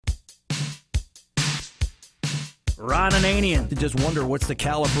Ron Ananian. You just wonder what's the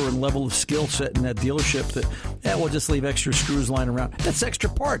caliber and level of skill set in that dealership that we'll just leave extra screws lying around. That's extra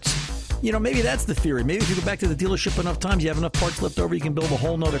parts. You know, maybe that's the theory. Maybe if you go back to the dealership enough times, you have enough parts left over, you can build a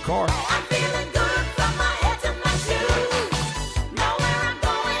whole nother car. I'm feeling good from my head to my shoes. Know where I'm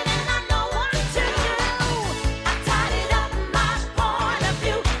going and I know what to do. I tidied up my point of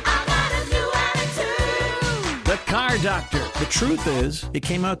view. I got a new attitude. The Car Doctor. The truth is, it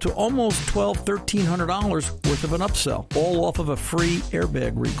came out to almost $1,300 worth of an upsell, all off of a free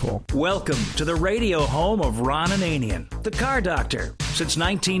airbag recall. Welcome to the radio home of Ron Ananian, the Car Doctor. Since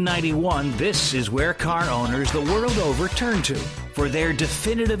 1991, this is where car owners the world over turn to for their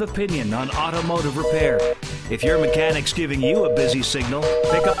definitive opinion on automotive repair. If your mechanic's giving you a busy signal,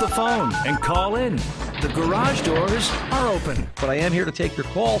 pick up the phone and call in. The garage doors are open. But I am here to take your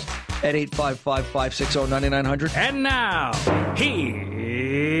calls at 855-560-9900. And now, here's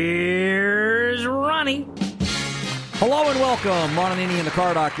Ronnie. Hello and welcome. Ron Ananian, the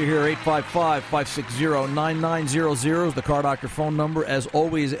Car Doctor here, 855-560-9900 is the Car Doctor phone number. As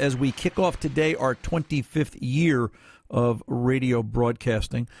always, as we kick off today our 25th year of radio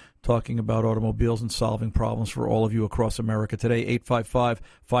broadcasting, talking about automobiles and solving problems for all of you across America today,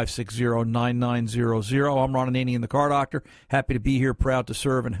 855-560-9900. I'm Ron Ananian, the Car Doctor. Happy to be here, proud to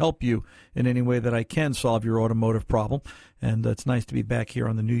serve and help you in any way that I can solve your automotive problem. And it's nice to be back here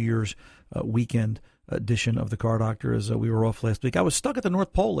on the New Year's weekend edition of the Car Doctor as we were off last week. I was stuck at the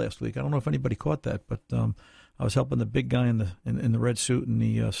North Pole last week. I don't know if anybody caught that, but I was helping the big guy in the red suit and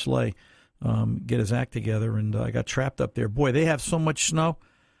the sleigh get his act together, and I got trapped up there. Boy, they have so much snow.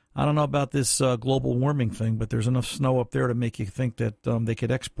 I don't know about this global warming thing, but there's enough snow up there to make you think that they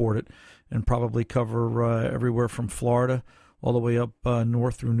could export it and probably cover everywhere from Florida all the way up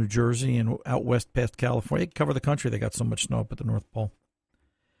north through New Jersey and out west past California. They could cover the country. They got so much snow up at the North Pole.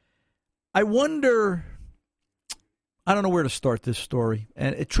 I wonder, I don't know where to start this story.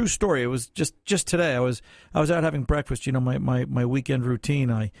 And a true story. It was just today. I was out having breakfast. You know, my weekend routine.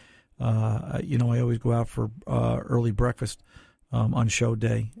 I always go out for early breakfast on show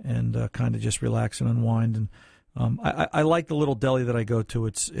day and kind of just relax and unwind. And I like the little deli that I go to.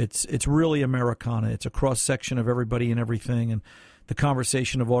 It's really Americana. It's a cross section of everybody and everything. And the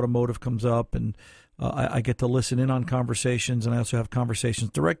conversation of automotive comes up, and I get to listen in on conversations, and I also have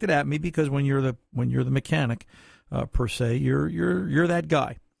conversations directed at me because when you're the mechanic per se, you're that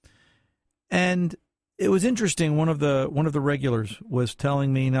guy. And it was interesting. One of the regulars was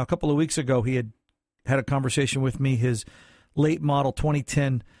telling me now a couple of weeks ago he had a conversation with me. His late model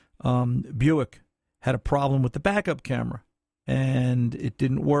 2010 Buick had a problem with the backup camera, and it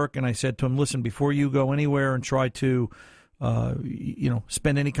didn't work. And I said to him, "Listen, before you go anywhere and try to,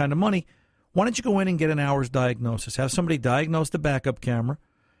 spend any kind of money, why don't you go in and get an hour's diagnosis? Have somebody diagnose the backup camera."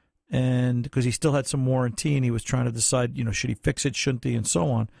 And because he still had some warranty and he was trying to decide, should he fix it, shouldn't he, and so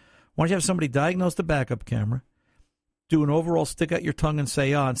on. Why don't you have somebody diagnose the backup camera, do an overall stick out your tongue and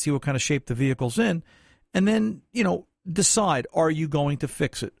say, and see what kind of shape the vehicle's in, and then, decide, are you going to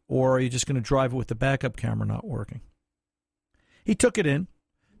fix it or are you just going to drive it with the backup camera not working? He took it in,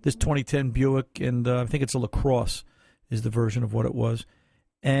 this 2010 Buick, and I think it's a LaCrosse is the version of what it was.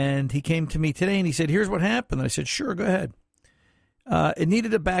 And he came to me today and he said, "Here's what happened." And I said, "Sure, go ahead." It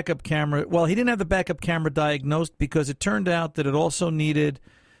needed a backup camera. Well, he didn't have the backup camera diagnosed because it turned out that it also needed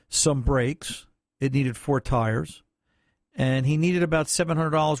some brakes. It needed 4 tires. And he needed about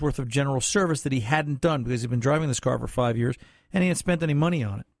 $700 worth of general service that he hadn't done because he'd been driving this car for 5 years and he hadn't spent any money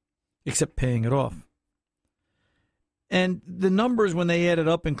on it except paying it off. And the numbers, when they added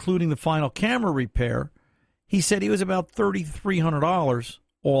up, including the final camera repair, he said he was about $3,300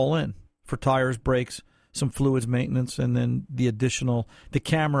 all in for tires, brakes, some fluids maintenance, and then the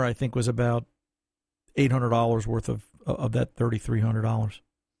camera, I think, was about $800 worth of that $3,300.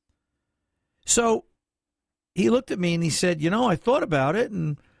 So he looked at me and he said, I thought about it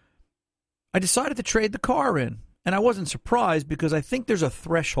and I decided to trade the car in. And I wasn't surprised because I think there's a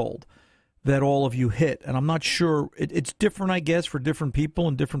threshold that all of you hit. And I'm not sure. It's different, I guess, for different people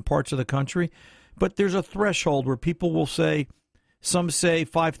in different parts of the country. But there's a threshold where people will say, some say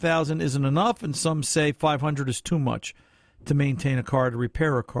 5,000 isn't enough, and some say 500 is too much to maintain a car, to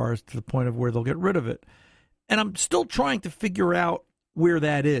repair a car, to the point of where they'll get rid of it. And I'm still trying to figure out where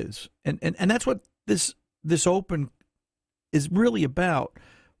that is. And that's what this open is really about.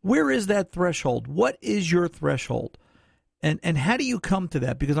 Where is that threshold? What is your threshold? And how do you come to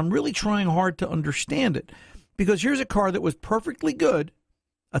that? Because I'm really trying hard to understand it. Because here's a car that was perfectly good,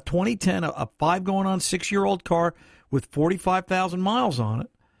 a 2010, a 5 going on 6-year-old car with 45,000 miles on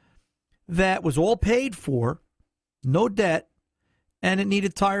it, that was all paid for, no debt, and it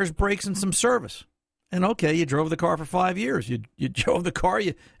needed tires, brakes, and some service. And okay, you drove the car for 5 years. You drove the car,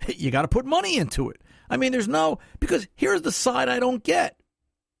 you got to put money into it. I mean, because here's the side I don't get.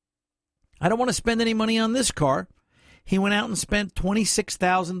 I don't want to spend any money on this car. He went out and spent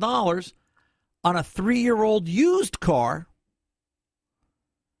 $26,000 on a 3-year-old used car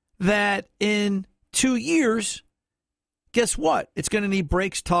that in 2 years, guess what? It's going to need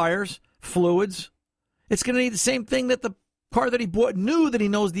brakes, tires, fluids. It's going to need the same thing that the car that he bought new, that he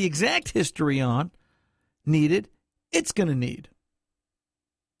knows the exact history on, needed. It's going to need.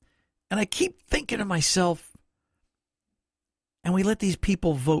 And I keep thinking to myself, and we let these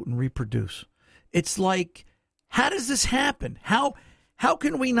people vote and reproduce. It's like, how does this happen? How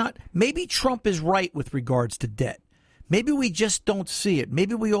can we not? Maybe Trump is right with regards to debt. Maybe we just don't see it.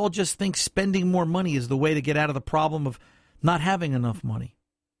 Maybe we all just think spending more money is the way to get out of the problem of not having enough money.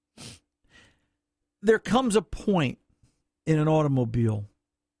 There comes a point in an automobile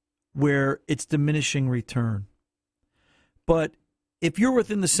where it's diminishing return. But if you're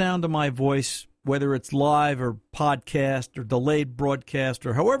within the sound of my voice, whether it's live or podcast or delayed broadcast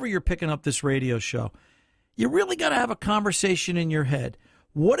or however you're picking up this radio show, you really got to have a conversation in your head.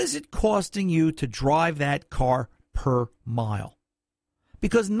 What is it costing you to drive that car per mile?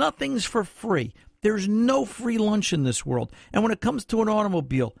 Because nothing's for free. There's no free lunch in this world. And when it comes to an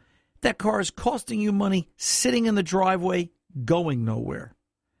automobile, that car is costing you money sitting in the driveway, going nowhere.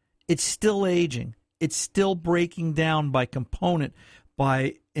 It's still aging. It's still breaking down by component,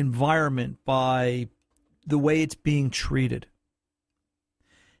 by environment, by the way it's being treated.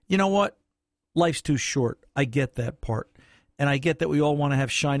 You know what? Life's too short. I get that part. And I get that we all want to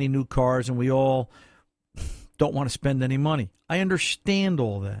have shiny new cars and we all don't want to spend any money. I understand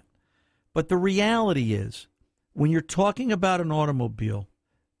all that. But the reality is, when you're talking about an automobile,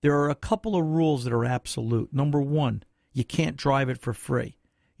 there are a couple of rules that are absolute. Number one, you can't drive it for free.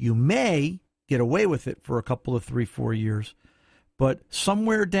 You may get away with it for a couple of 3-4 years, but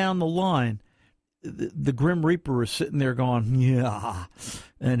somewhere down the line, the Grim Reaper is sitting there going, yeah,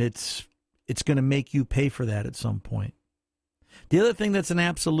 and it's going to make you pay for that at some point. The other thing that's an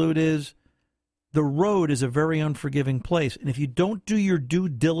absolute is the road is a very unforgiving place. And if you don't do your due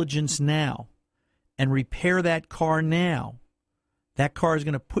diligence now and repair that car now, that car is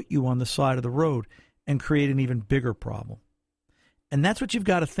going to put you on the side of the road and create an even bigger problem. And that's what you've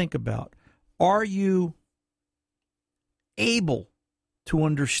got to think about. Are you able to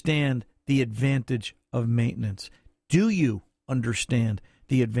understand the advantage of maintenance? Do you understand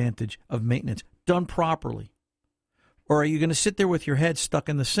the advantage of maintenance done properly? Or are you going to sit there with your head stuck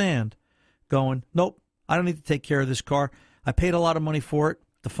in the sand going, nope, I don't need to take care of this car. I paid a lot of money for it,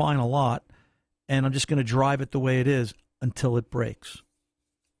 define a lot, and I'm just going to drive it the way it is until it breaks.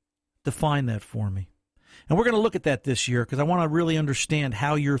 Define that for me. And we're going to look at that this year because I want to really understand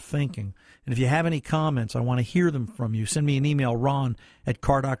how you're thinking. And if you have any comments, I want to hear them from you. Send me an email,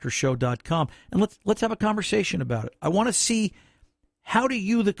 ron@cardoctorshow.com, and let's have a conversation about it. I want to see, how do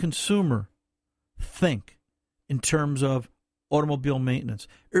you, the consumer, think in terms of automobile maintenance?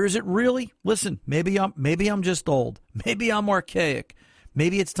 Or is it really, listen, maybe I'm just old. Maybe I'm archaic.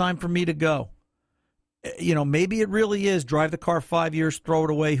 Maybe it's time for me to go. You know, maybe it really is drive the car 5 years, throw it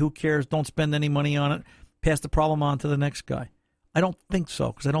away, who cares, don't spend any money on it, pass the problem on to the next guy. I don't think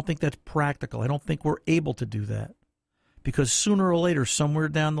so, because I don't think that's practical. I don't think we're able to do that. Because sooner or later, somewhere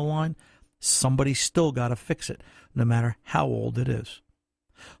down the line, somebody's still got to fix it, no matter how old it is.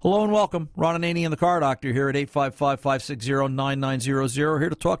 Hello and welcome. Ron Ananian and the Car Doctor here at 855-560-9900. Here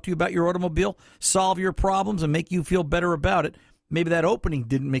to talk to you about your automobile, solve your problems, and make you feel better about it. Maybe that opening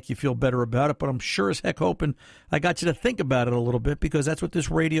didn't make you feel better about it, but I'm sure as heck hoping I got you to think about it a little bit, because that's what this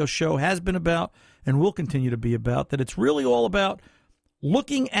radio show has been about and will continue to be about, that it's really all about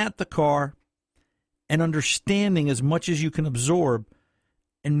looking at the car and understanding as much as you can absorb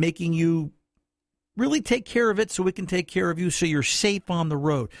and making you really take care of it so we can take care of you so you're safe on the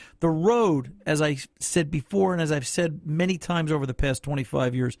road. The road, as I said before and as I've said many times over the past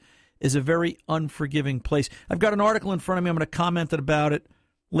 25 years, is a very unforgiving place. I've got an article in front of me. I'm going to comment about it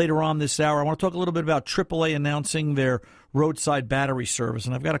later on this hour. I want to talk a little bit about AAA announcing their roadside battery service,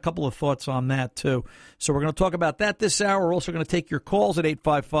 and I've got a couple of thoughts on that, too. So we're going to talk about that this hour. We're also going to take your calls at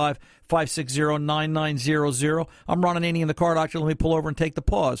 855-560-9900. I'm Ron Ananian, the Car Doctor. Let me pull over and take the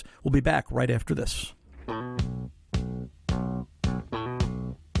pause. We'll be back right after this.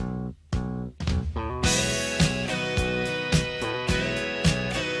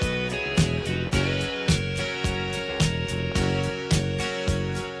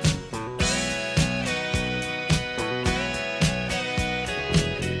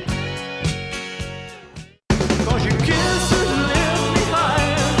 Cause your kisses left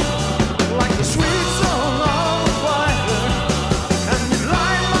behind like the sweet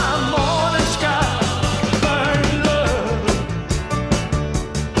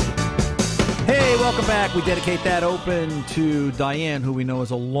we dedicate that open to Diane, who we know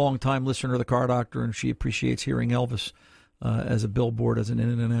is a longtime listener of the Car Doctor, and she appreciates hearing Elvis as a billboard, as an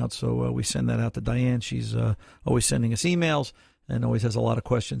in and out. So we send that out to Diane. She's always sending us emails and always has a lot of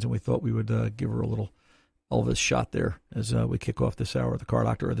questions, and we thought we would give her a little Elvis shot there as we kick off this hour of the Car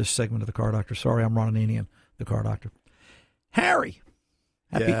Doctor, or this segment of the Car Doctor. Sorry, I'm Ron Ananian, the Car Doctor. Harry.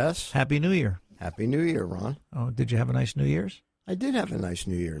 Yes. Happy New Year. Happy New Year, Ron. Oh, did you have a nice New Year's? I did have a nice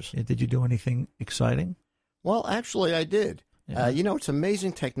New Year's. Did you do anything exciting? Well, actually, I did. Yeah. It's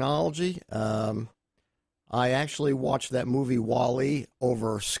amazing technology. I actually watched that movie WALL-E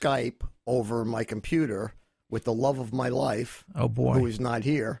over Skype over my computer with the love of my life, Oh, boy. who is not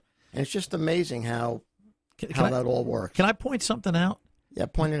here. And it's just amazing how that all works. Can I point something out? Yeah,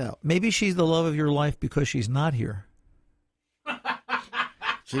 point it out. Maybe she's the love of your life because she's not here.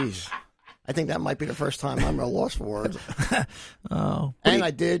 Jeez. I think that might be the first time I'm at a loss for words. Oh, And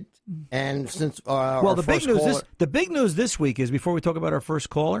I did. And since well, the big news this week is, before we talk about our first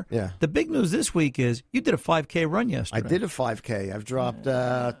caller. Yeah. The big news this week is you did a 5K run yesterday. I did a 5K. I've dropped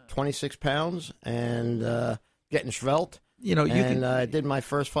 26 pounds and getting svelte. I did my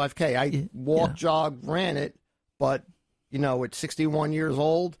first 5K. I walked, jogged, ran it, but, at 61 years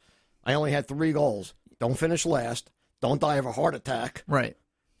old, I only had 3 goals. Don't finish last. Don't die of a heart attack. Right.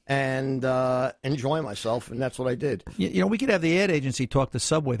 And enjoy myself, and that's what I did. We could have the ad agency talk to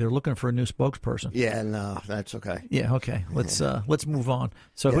Subway. They're looking for a new spokesperson. Yeah, no, that's okay. Yeah, okay. Let's move on.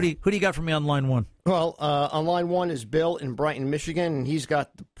 So who do you got for me on line one? Well, on line one is Bill in Brighton, Michigan, and he's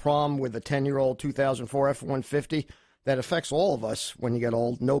got the problem with a 10-year-old 2004 F-150 that affects all of us when you get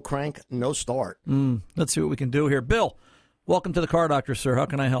old. No crank, no start. Let's see what we can do here. Bill, welcome to the Car Doctor, sir. How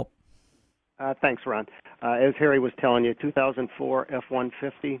can I help? Thanks, Ron. As Harry was telling you, 2004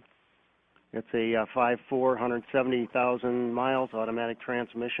 F-150. It's a 5.4, 170,000 miles, automatic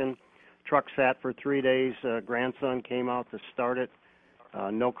transmission. Truck sat for 3 days. Grandson came out to start it.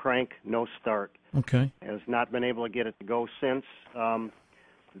 No crank, no start. Okay. Has not been able to get it to go since. The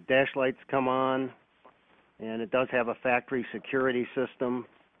dash lights come on, and it does have a factory security system.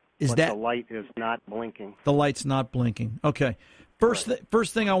 But the light is not blinking. The light's not blinking. Okay.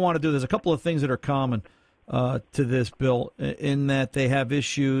 First thing I want to do, there's a couple of things that are common to this, Bill, in that they have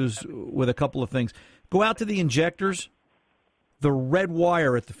issues with a couple of things. Go out to the injectors, the red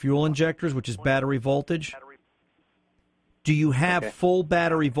wire at the fuel injectors, which is battery voltage. Do you have full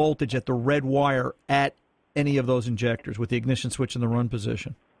battery voltage at the red wire at any of those injectors with the ignition switch in the run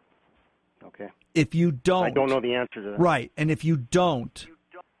position? Okay. If you don't... I don't know the answer to that. Right, and if you don't,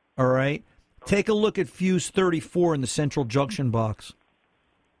 all right, take a look at fuse 34 in the central junction box,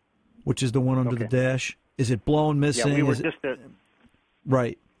 which is the one under the dash. Is it blown, missing? Yeah, we were just at...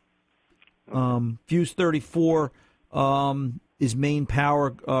 Right. Fuse 34 is main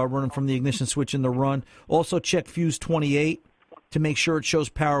power running from the ignition switch in the run. Also check fuse 28 to make sure it shows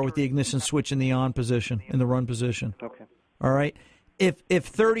power with the ignition switch in the on position, in the run position. Okay. All right. If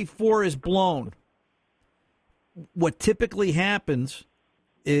 34 is blown, what typically happens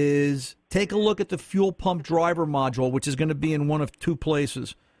is take a look at the fuel pump driver module, which is going to be in one of 2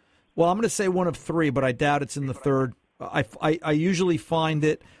 places. Well, I'm going to say one of 3, but I doubt it's in the third. I usually find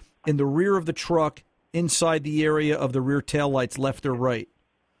it in the rear of the truck, inside the area of the rear taillights, left or right.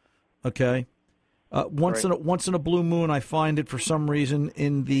 Okay? Once in a blue moon, I find it for some reason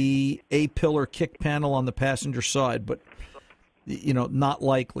in the A-pillar kick panel on the passenger side, but, not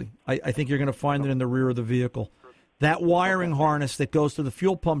likely. I think you're going to find it in the rear of the vehicle. That wiring harness that goes to the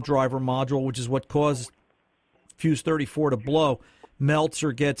fuel pump driver module, which is what caused fuse 34 to blow, melts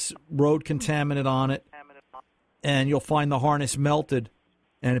or gets road contaminant on it, and you'll find the harness melted,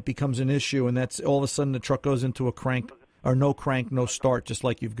 and it becomes an issue, and that's all of a sudden the truck goes into a crank, or no crank, no start, just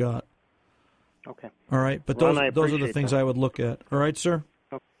like you've got. Okay. All right, but Ron, those are the things I would look at. All right, sir?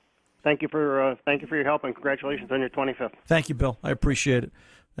 Thank you for your help, and congratulations on your 25th. Thank you, Bill. I appreciate it.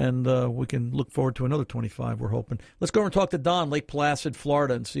 And we can look forward to another 25, we're hoping. Let's go over and talk to Don, Lake Placid,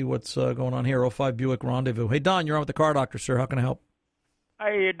 Florida, and see what's going on here. 05 Buick Rendezvous. Hey, Don, you're on with the Car Doctor, sir. How can I help? How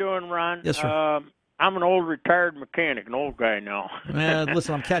you doing, Ron? Yes, sir. I'm an old retired mechanic, an old guy now. Man,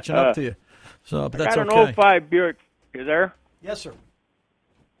 listen, I'm catching up to you. So, but that's I got okay. an 05 Buick. You there? Yes, sir.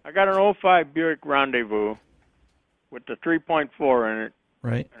 I got an 05 Buick Rendezvous with the 3.4 in it.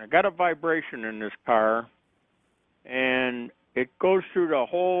 Right. And I got a vibration in this car, and it goes through the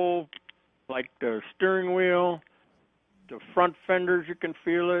whole, like the steering wheel, the front fenders, you can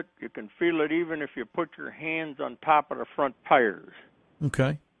feel it. You can feel it even if you put your hands on top of the front tires.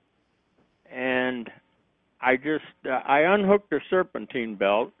 Okay. And I unhooked the serpentine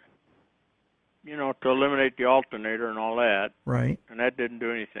belt, to eliminate the alternator and all that. Right. And that didn't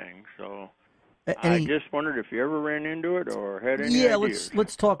do anything. So I just wondered if you ever ran into it or had any Yeah, ideas.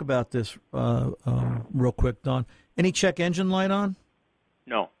 let's talk about this real quick, Don. Any check engine light on?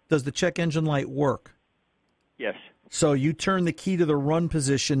 No. Does the check engine light work? Yes. So you turn the key to the run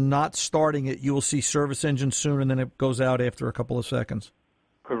position, not starting it, you will see service engine soon, and then it goes out after a couple of seconds.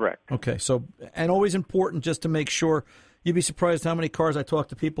 Correct. Okay, so, and always important just to make sure. You'd be surprised how many cars I talk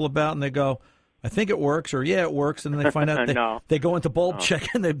to people about, and they go, I think it works, or yeah, it works, and then they find out they go into bulb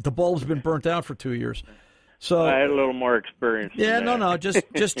check, and the bulb's been burnt out for 2 years. So I had a little more experience. Yeah, than that. no,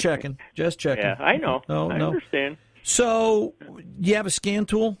 just checking. Just checking. Yeah, I know. No, I understand. So, you have a scan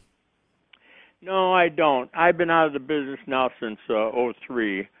tool? No, I don't. I've been out of the business now since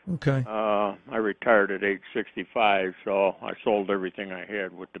 03. Okay. I retired at age 65, so I sold everything I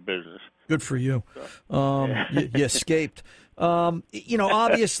had with the business. Good for you. You escaped.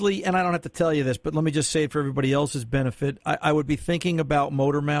 Obviously, and I don't have to tell you this, but let me just say it for everybody else's benefit, I would be thinking about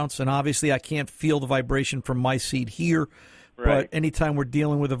motor mounts, and obviously I can't feel the vibration from my seat here, Right. but anytime we're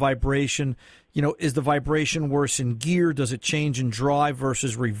dealing with a vibration, is the vibration worse in gear? Does it change in drive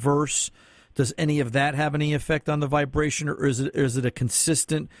versus reverse? Does any of that have any effect on the vibration, or is it a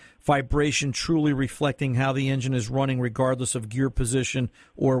consistent vibration truly reflecting how the engine is running regardless of gear position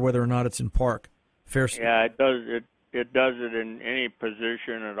or whether or not it's in park? Fair. Yeah, it does. It does it in any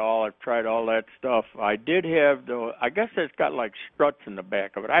position at all. I've tried all that stuff. I did have I guess it's got like struts in the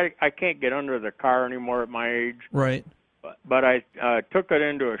back of it. I can't get under the car anymore at my age. Right. But I took it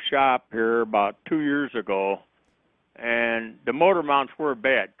into a shop here about 2 years ago. And the motor mounts were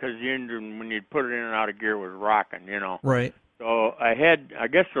bad because the engine, when you put it in and out of gear, was rocking, Right. So I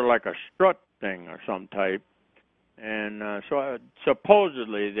guess they're like a strut thing or some type. And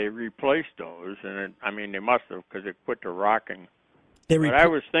supposedly they replaced those. And they must have because it quit the rocking. But I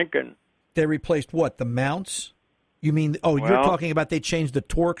was thinking. They replaced what? The mounts? You mean, you're talking about they changed the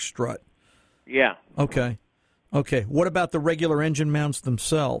torque strut. Yeah. Okay. What about the regular engine mounts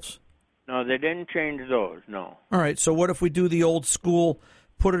themselves? No, they didn't change those, no. All right, so what if we do the old school,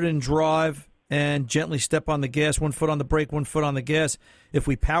 put it in drive and gently step on the gas, 1 foot on the brake, 1 foot on the gas? If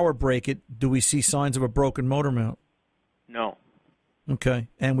we power brake it, do we see signs of a broken motor mount? No. Okay,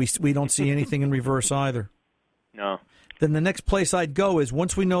 and we don't see anything in reverse either? No. Then the next place I'd go is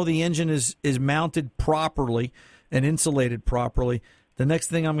once we know the engine is mounted properly and insulated properly, the next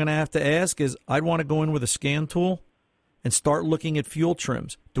thing I'm going to have to ask is I'd want to go in with a scan tool and start looking at fuel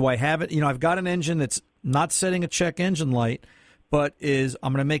trims. Do I have it? I've got an engine that's not setting a check engine light, but I'm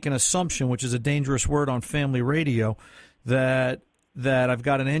going to make an assumption, which is a dangerous word on family radio, that I've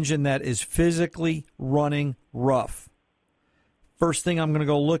got an engine that is physically running rough. First thing I'm going to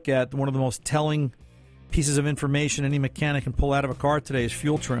go look at, one of the most telling pieces of information any mechanic can pull out of a car today is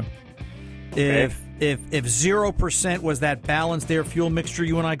fuel trim. Okay. If 0% was that balanced air fuel mixture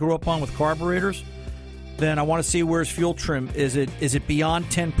you and I grew up on with carburetors, then I want to see where's fuel trim. Is it beyond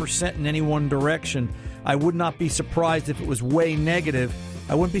 10% in any one direction? I would not be surprised if it was way negative.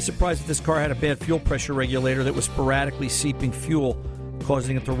 I wouldn't be surprised if this car had a bad fuel pressure regulator that was sporadically seeping fuel,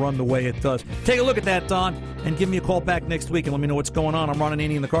 causing it to run the way it does. Take a look at that, Don, and give me a call back next week and let me know what's going on. I'm Ron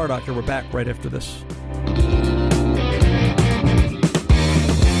Ananian, the Car Doctor. We're back right after this.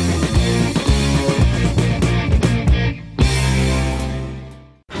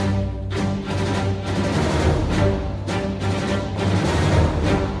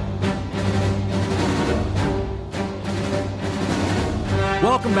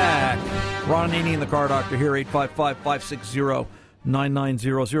 Welcome back. Ron Ananian, the Car Doctor, here,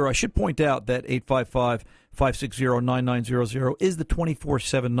 855-560-9900. I should point out that 855-560-9900 is the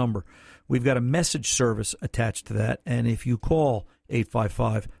 24/7 number. We've got a message service attached to that, and if you call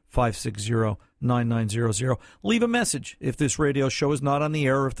 855-560-9900, leave a message if this radio show is not on the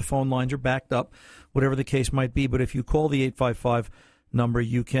air or if the phone lines are backed up, whatever the case might be. But if you call the 855 number,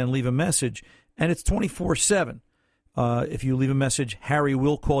 you can leave a message, and it's 24/7. If you leave a message, Harry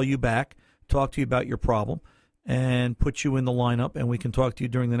will call you back, talk to you about your problem, and put you in the lineup, and we can talk to you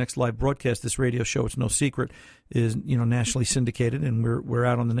during the next live broadcast. This radio show, it's no secret, is nationally syndicated, and we're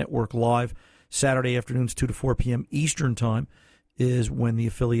out on the network live Saturday afternoons, 2 to 4 p.m. Eastern Time is when the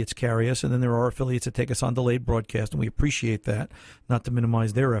affiliates carry us, and then there are affiliates that take us on delayed broadcast, and we appreciate that, not to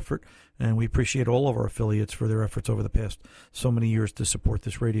minimize their effort, and we appreciate all of our affiliates for their efforts over the past so many years to support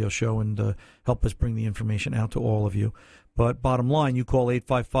this radio show and help us bring the information out to all of you. But bottom line, you call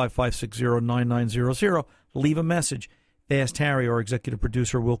 855-560-9900, leave a message. Fast Harry, our executive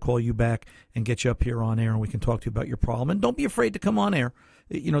producer, will call you back and get you up here on air, and we can talk to you about your problem. And don't be afraid to come on air.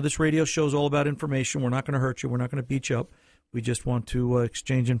 This radio show is all about information. We're not going to hurt you. We're not going to beat you up. We just want to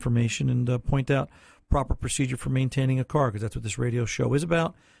exchange information and point out proper procedure for maintaining a car, because that's what this radio show is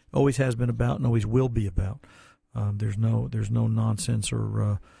about, always has been about, and always will be about. There's no nonsense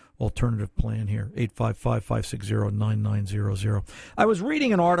or alternative plan here. 855-560-9900. I was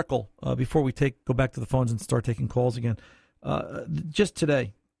reading an article before we go back to the phones and start taking calls again just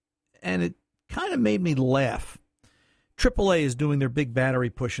today, and it kind of made me laugh. AAA is doing their big battery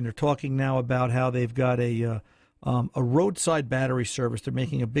push, and they're talking now about how they've got a roadside battery service. They're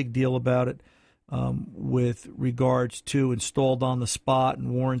making a big deal about it with regards to installed on the spot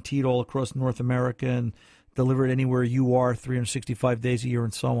and warranted all across North America and delivered anywhere you are 365 days a year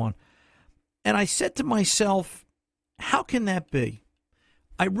and so on. And I said to myself, how can that be?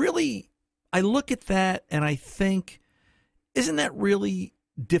 I look at that and I think, isn't that really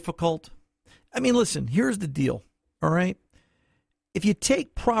difficult? I mean, listen, here's the deal, all right? If you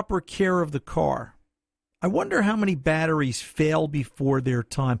take proper care of the car, I wonder how many batteries fail before their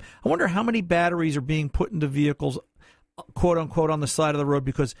time. I wonder how many batteries are being put into vehicles, quote unquote, on the side of the road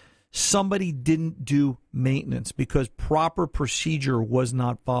because somebody didn't do maintenance, because proper procedure was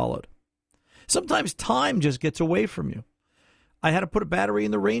not followed. Sometimes time just gets away from you. I had to put a battery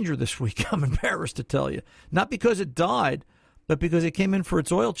in the Ranger this week. I'm embarrassed to tell you. Not because it died, but because it came in for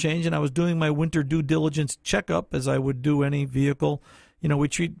its oil change, and I was doing my winter due diligence checkup as I would do any vehicle. You know, we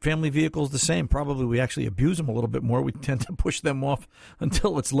treat family vehicles the same. Probably we actually abuse them a little bit more. We tend to push them off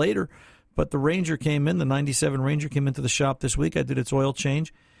until it's later. But the Ranger came in, the 97 Ranger came into the shop this week. I did its oil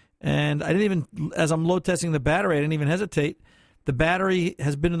change. And I didn't even, as I'm load testing the battery, I didn't even hesitate. The battery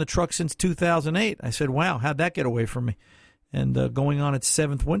has been in the truck since 2008. I said, wow, how'd that get away from me? And going on its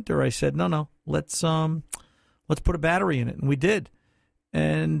seventh winter, I said, no, let's put a battery in it. And we did.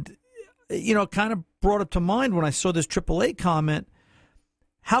 And, you know, it kind of brought it to mind when I saw this AAA comment.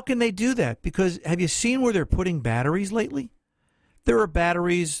 How can they do that? Because have you seen where they're putting batteries lately? There are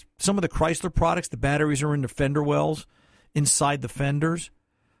batteries, some of the Chrysler products, the batteries are in the fender wells, inside the fenders.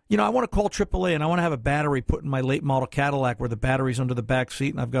 You know, I want to call AAA and I want to have a battery put in my late model Cadillac where the battery's under the back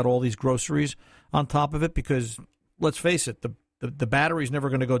seat and I've got all these groceries on top of it, because let's face it, the battery's never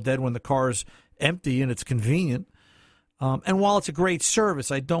going to go dead when the car is empty and it's convenient. And while it's a great service,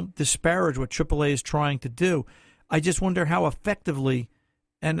 I don't disparage what AAA is trying to do. I just wonder how effectively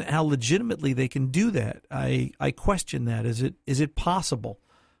and how legitimately they can do that. I question that. Is it possible?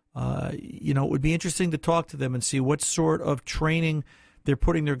 You know, it would be interesting to talk to them and see what sort of training they're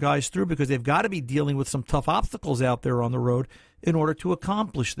putting their guys through, because they've got to be dealing with some tough obstacles out there on the road in order to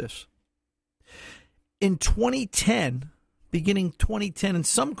accomplish this. In 2010, beginning 2010, and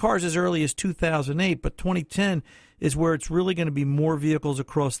some cars as early as 2008, but 2010 is where it's really going to be more vehicles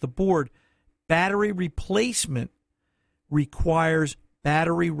across the board, battery replacement requires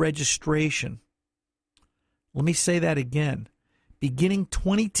battery registration. Let me say that again. Beginning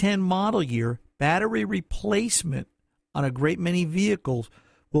 2010 model year, battery replacement on a great many vehicles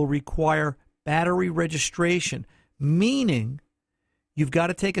will require battery registration, meaning you've got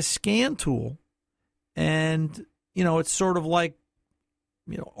to take a scan tool and, you know, it's sort of like,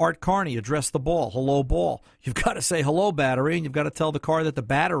 you know, Art Carney, address the ball, hello ball. You've got to say hello battery, and you've got to tell the car that the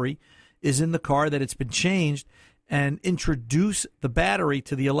battery is in the car, that it's been changed, and introduce the battery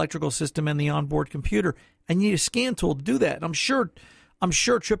to the electrical system and the onboard computer. And you need a scan tool to do that. And I'm sure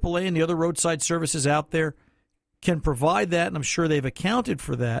AAA and the other roadside services out there can provide that, and I'm sure they've accounted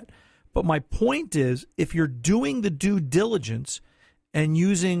for that. But my point is, if you're doing the due diligence and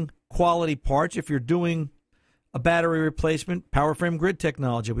using quality parts, if you're doing a battery replacement, power frame grid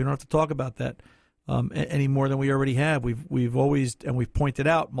technology, we don't have to talk about that any more than we already have. We've always, and we've pointed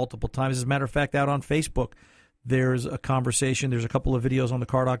out multiple times, as a matter of fact, out on Facebook, there's a conversation, there's a couple of videos on the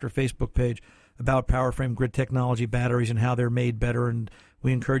Car Doctor Facebook page about power frame grid technology batteries and how they're made better, and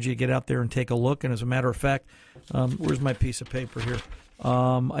we encourage you to get out there and take a look. And as a matter of fact, where's my piece of paper here?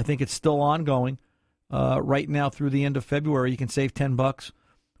 I think it's still ongoing. Right now through the end of February, you can save $10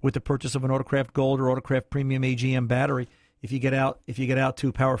 with the purchase of an Autocraft Gold or Autocraft Premium AGM battery. If you get out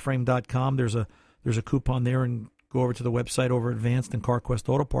to powerframe.com, there's a coupon there, and go over to the website over Advanced and CarQuest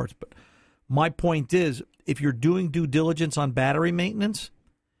Auto Parts. But my point is, if you're doing due diligence on battery maintenance,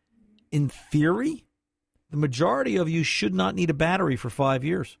 in theory, the majority of you should not need a battery for 5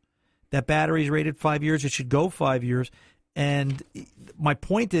 years. That battery is rated 5 years. It should go 5 years. And my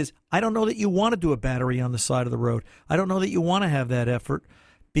point is, I don't know that you want to do a battery on the side of the road. I don't know that you want to have that effort,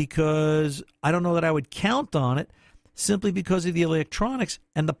 because I don't know that I would count on it, simply because of the electronics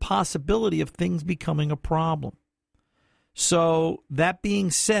and the possibility of things becoming a problem. So that being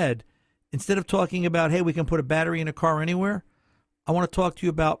said, instead of talking about, hey, we can put a battery in a car anywhere, I want to talk to you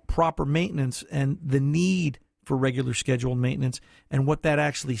about proper maintenance and the need for regular scheduled maintenance and what that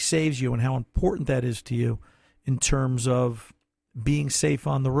actually saves you and how important that is to you in terms of being safe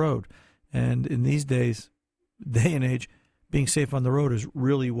on the road. And in these days, day and age, being safe on the road is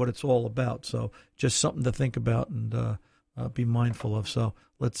really what it's all about. So just something to think about and be mindful of. So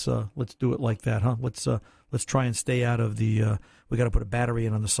let's do it like that, huh? Let's try and stay out of the. We got to put a battery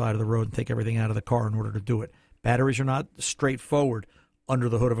in on the side of the road and take everything out of the car in order to do it. Batteries are not straightforward under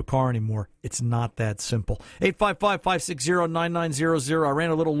the hood of a car anymore. It's not that simple. 855-560-9900. I ran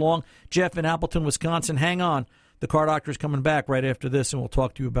a little long. Jeff in Appleton, Wisconsin. Hang on. The Car Doctor is coming back right after this, and we'll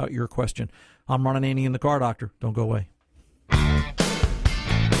talk to you about your question. I'm Ron Ananian, the Car Doctor. Don't go away.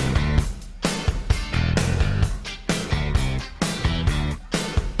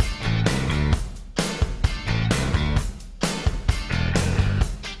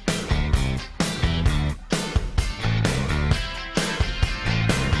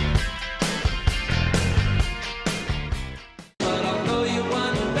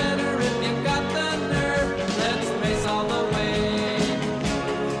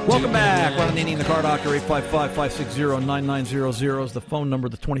 Welcome back. Ron Ananian, the Car Doctor. 855-560-9900 is the phone number,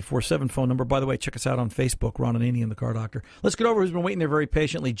 the 24/7 phone number. By the way, check us out on Facebook, Ron Ananian, the Car Doctor. Let's get over who's been waiting there very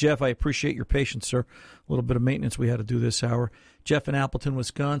patiently. Jeff, I appreciate your patience, sir. A little bit of maintenance we had to do this hour. Jeff in Appleton,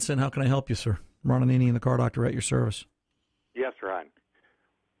 Wisconsin. How can I help you, sir? Ron Ananian, the Car Doctor, at your service. Yes, Ron.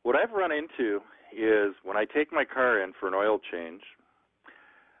 What I've run into is when I take my car in for an oil change,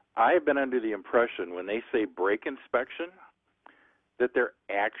 I've been under the impression when they say brake inspection that they're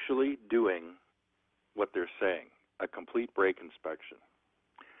actually doing what they're saying, a complete brake inspection.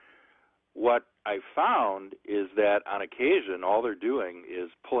 What I found is that on occasion all they're doing is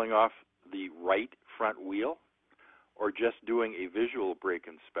pulling off the right front wheel or just doing a visual brake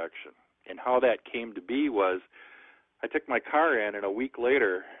inspection. And how that came to be was I took my car in, and a week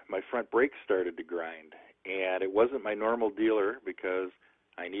later my front brakes started to grind. And it wasn't my normal dealer because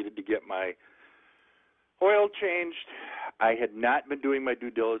I needed to get my oil changed. I had not been doing my due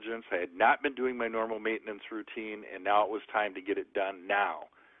diligence. I had not been doing my normal maintenance routine, and now it was time to get it done now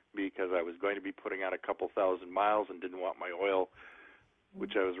because I was going to be putting on a couple thousand miles and didn't want my oil,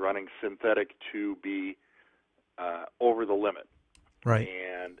 which I was running synthetic, to be over the limit. Right.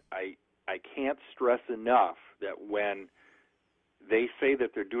 And I can't stress enough that when they say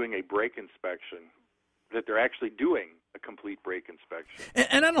that they're doing a brake inspection, that they're actually doing a complete brake inspection.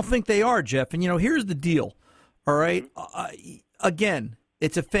 And I don't think they are, Jeff. And, here's the deal, all right? Again,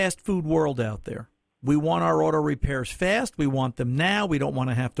 it's a fast food world out there. We want our auto repairs fast. We want them now. We don't want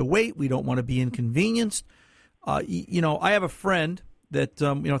to have to wait. We don't want to be inconvenienced. I have a friend that,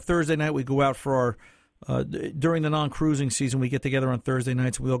 Thursday night we go out for our during the non-cruising season, we get together on Thursday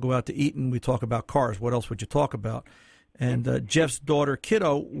nights. We all go out to eat, and we talk about cars. What else would you talk about? And Jeff's daughter,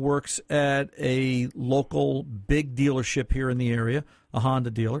 Kiddo, works at a local big dealership here in the area, a Honda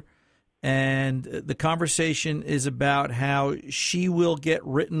dealer. And the conversation is about how she will get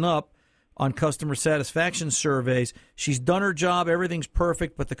written up on customer satisfaction surveys. She's done her job. Everything's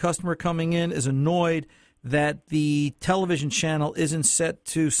perfect, but the customer coming in is annoyed that the television channel isn't set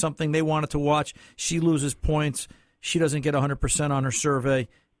to something they wanted to watch. She loses points. She doesn't get 100% on her survey,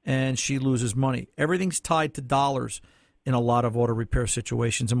 and she loses money. Everything's tied to dollars in a lot of auto repair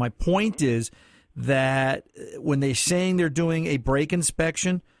situations. And my point is that when they're saying they're doing a brake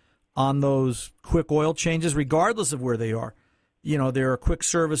inspection on those quick oil changes, regardless of where they are, there are quick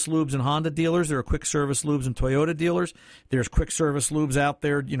service lubes in Honda dealers. There are quick service lubes in Toyota dealers. There's quick service lubes out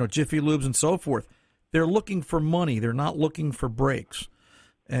there, Jiffy Lubes and so forth. They're looking for money. They're not looking for brakes.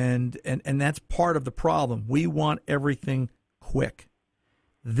 And that's part of the problem. We want everything quick.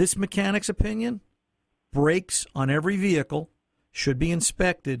 This mechanic's opinion, brakes on every vehicle should be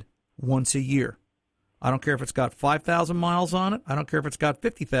inspected once a year. I don't care if it's got 5,000 miles on it. I don't care if it's got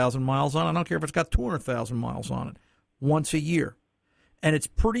 50,000 miles on it. I don't care if it's got 200,000 miles on it. Once a year. And it's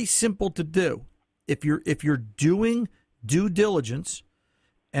pretty simple to do. If you're doing due diligence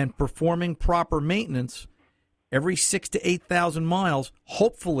and performing proper maintenance, every 6,000 to 8,000 miles,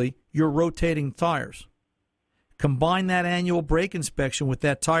 hopefully you're rotating tires. Combine that annual brake inspection with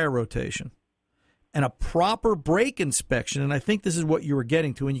that tire rotation. And a proper brake inspection, and I think this is what you were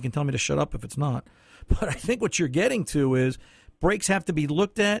getting to, and you can tell me to shut up if it's not, but I think what you're getting to is brakes have to be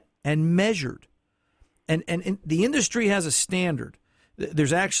looked at and measured. And the industry has a standard.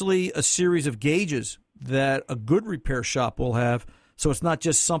 There's actually a series of gauges that a good repair shop will have, so it's not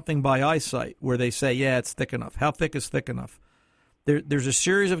just something by eyesight where they say, yeah, it's thick enough. How thick is thick enough? There's a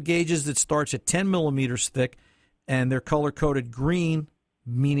series of gauges that starts at 10 millimeters thick, and they're color-coded green,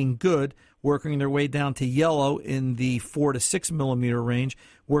 meaning good, working their way down to yellow in the 4 to 6 millimeter range,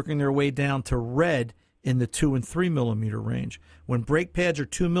 working their way down to red in the 2 and 3 millimeter range. When brake pads are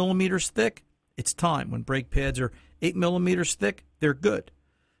 2 millimeters thick, it's time. When brake pads are 8 millimeters thick, they're good.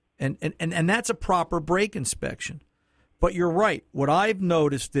 And that's a proper brake inspection. But you're right. What I've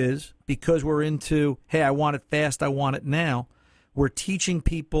noticed is, because we're into, hey, I want it fast, I want it now, we're teaching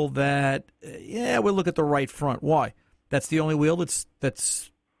people that, we'll look at the right front. Why? That's the only wheel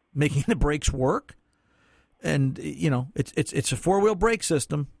that's making the brakes work. And, it's a four-wheel brake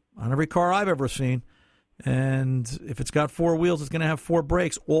system on every car I've ever seen. And if it's got four wheels, it's going to have four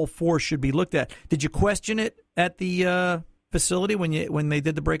brakes. All four should be looked at. Did you question it at the facility when they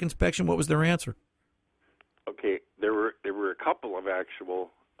did the brake inspection? What was their answer? Okay, there were a couple of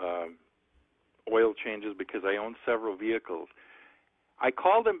actual oil changes because I own several vehicles. I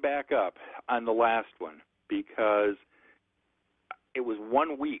called them back up on the last one because it was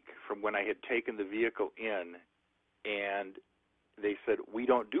 1 week from when I had taken the vehicle in, and they said, we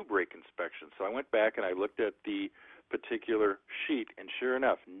don't do brake inspections. So I went back and I looked at the particular sheet, and sure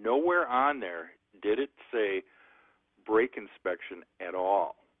enough, nowhere on there did it say brake inspection at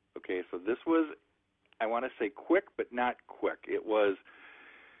all. Okay, so this was, I want to say quick, but not quick. It was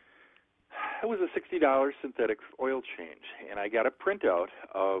a $60 synthetic oil change, and I got a printout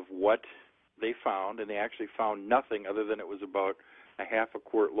of what they found, and they actually found nothing other than it was about a half a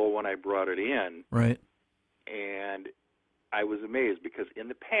quart low when I brought it in. Right. And I was amazed because in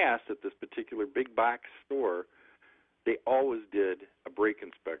the past at this particular big box store, they always did a brake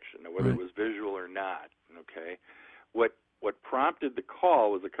inspection, whether it was visual or not. Okay, what prompted the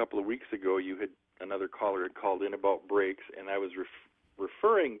call was a couple of weeks ago. Another caller had called in about brakes, and I was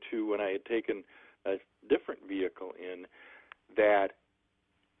referring to when I had taken a different vehicle in that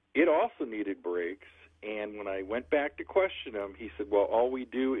it also needed brakes. And when I went back to question him, he said, "Well, all we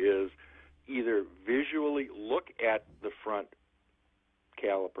do is either visually look at the front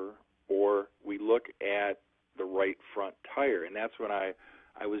caliper or we look at the right front tire." And that's when I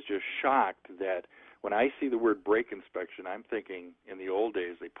was just shocked that when I see the word brake inspection, I'm thinking in the old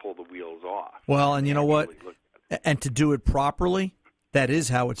days they pull the wheels off. Well, and you know what? And to do it properly, that is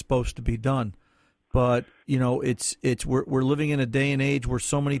how it's supposed to be done. But, we're living in a day and age where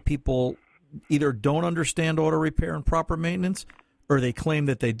so many people either don't understand auto repair and proper maintenance, or they claim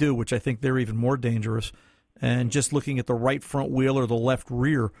that they do, which I think they're even more dangerous. And just looking at the right front wheel or the left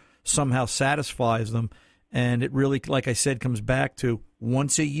rear somehow satisfies them. And it really, like I said, comes back to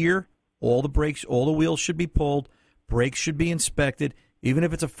once a year, all the wheels should be pulled, brakes should be inspected. Even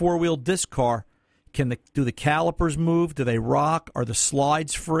if it's a four-wheel disc car, do the calipers move? Do they rock? Are the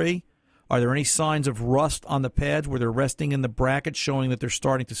slides free? Are there any signs of rust on the pads where they're resting in the brackets, showing that they're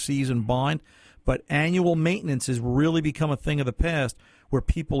starting to seize and bind? But annual maintenance has really become a thing of the past, where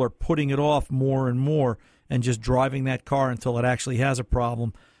people are putting it off more and more and just driving that car until it actually has a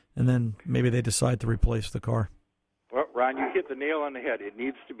problem, and then maybe they decide to replace the car. Well, Ron, you hit the nail on the head. It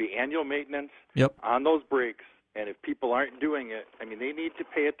needs to be annual maintenance on those brakes, and if people aren't doing it, they need to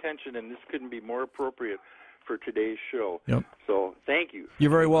pay attention, and this couldn't be more appropriate for today's show. Yep. So thank you. You're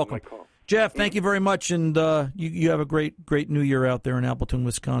very welcome. Jeff, thank you very much, and you have a great new year out there in Appleton,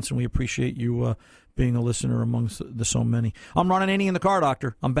 Wisconsin. We appreciate you being a listener amongst the so many. I'm Ron Ananian, the Car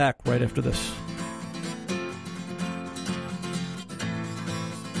Doctor. I'm back right after this.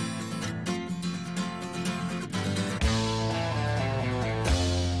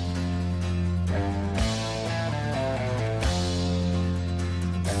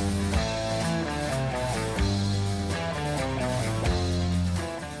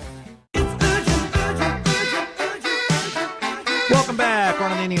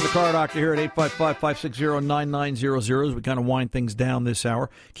 The Car Doctor here at 855-560-9900 as we kind of wind things down this hour.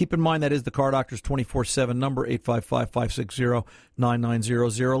 Keep in mind that is the Car Doctor's 24/7 number,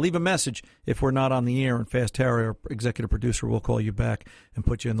 855-560-9900. Leave a message if we're not on the air, and Fast Harry, our executive producer, will call you back and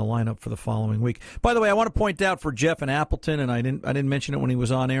put you in the lineup for the following week. By the way, I want to point out for Jeff in Appleton, and I didn't mention it when he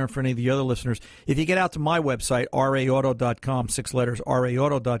was on air, and for any of the other listeners, if you get out to my website, raauto.com, 6 letters,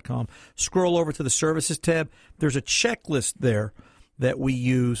 raauto.com, scroll over to the Services tab, there's a checklist there that we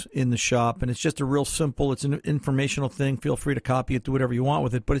use in the shop, and it's just a real simple, it's an informational thing. Feel free to copy it, do whatever you want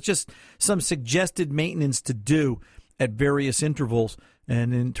with it, but it's just some suggested maintenance to do at various intervals,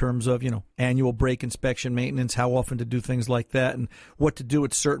 and in terms of, annual brake inspection maintenance, how often to do things like that, and what to do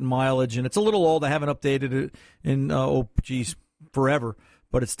at certain mileage. And it's a little old. I haven't updated it in, forever,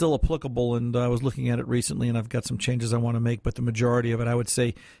 but it's still applicable, and I was looking at it recently, and I've got some changes I want to make, but the majority of it, I would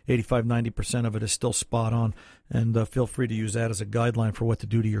say 85-90% of it is still spot on, and feel free to use that as a guideline for what to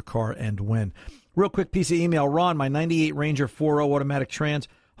do to your car and when. Real quick piece of email. Ron, my 98 Ranger 4.0 automatic trans,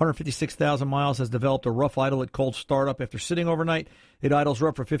 156,000 miles, has developed a rough idle at cold startup. After sitting overnight, it idles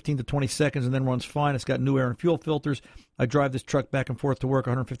rough for 15 to 20 seconds and then runs fine. It's got new air and fuel filters. I drive this truck back and forth to work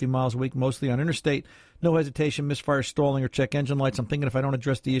 150 miles a week, mostly on interstate. No hesitation, misfire, stalling, or check engine lights. I'm thinking if I don't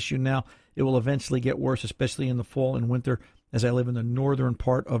address the issue now, it will eventually get worse, especially in the fall and winter, as I live in the northern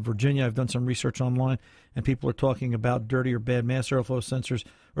part of Virginia. I've done some research online, and people are talking about dirty or bad mass airflow sensors,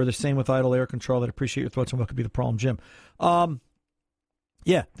 or the same with idle air control. I'd appreciate your thoughts on what could be the problem, Jim.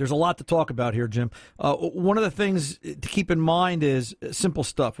 Yeah, there's a lot to talk about here, Jim. One of the things to keep in mind is simple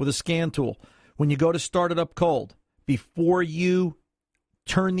stuff with a scan tool. When you go to start it up cold, before you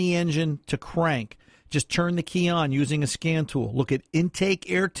turn the engine to crank, just turn the key on using a scan tool. Look at intake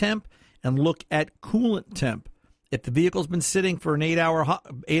air temp and look at coolant temp. If the vehicle's been sitting for an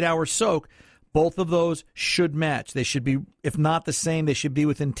 8-hour soak, both of those should match. They should be, if not the same, they should be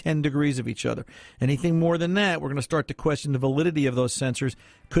within 10 degrees of each other. Anything more than that, we're going to start to question the validity of those sensors.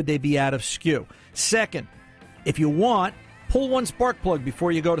 Could they be out of skew? Second, if you want, pull one spark plug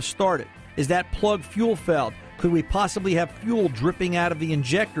before you go to start it. Is that plug fuel fouled? Could we possibly have fuel dripping out of the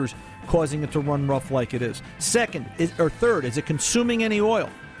injectors, causing it to run rough like it is? Third, is it consuming any oil?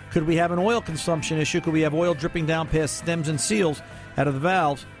 Could we have an oil consumption issue? Could we have oil dripping down past stems and seals out of the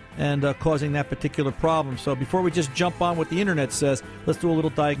valves and causing that particular problem? So before we just jump on what the internet says, let's do a little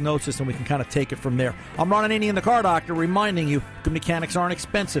diagnosis and we can kind of take it from there. I'm Ron Ananian, the Car Doctor, reminding you good mechanics aren't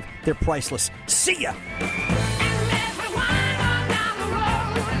expensive. They're priceless. See ya!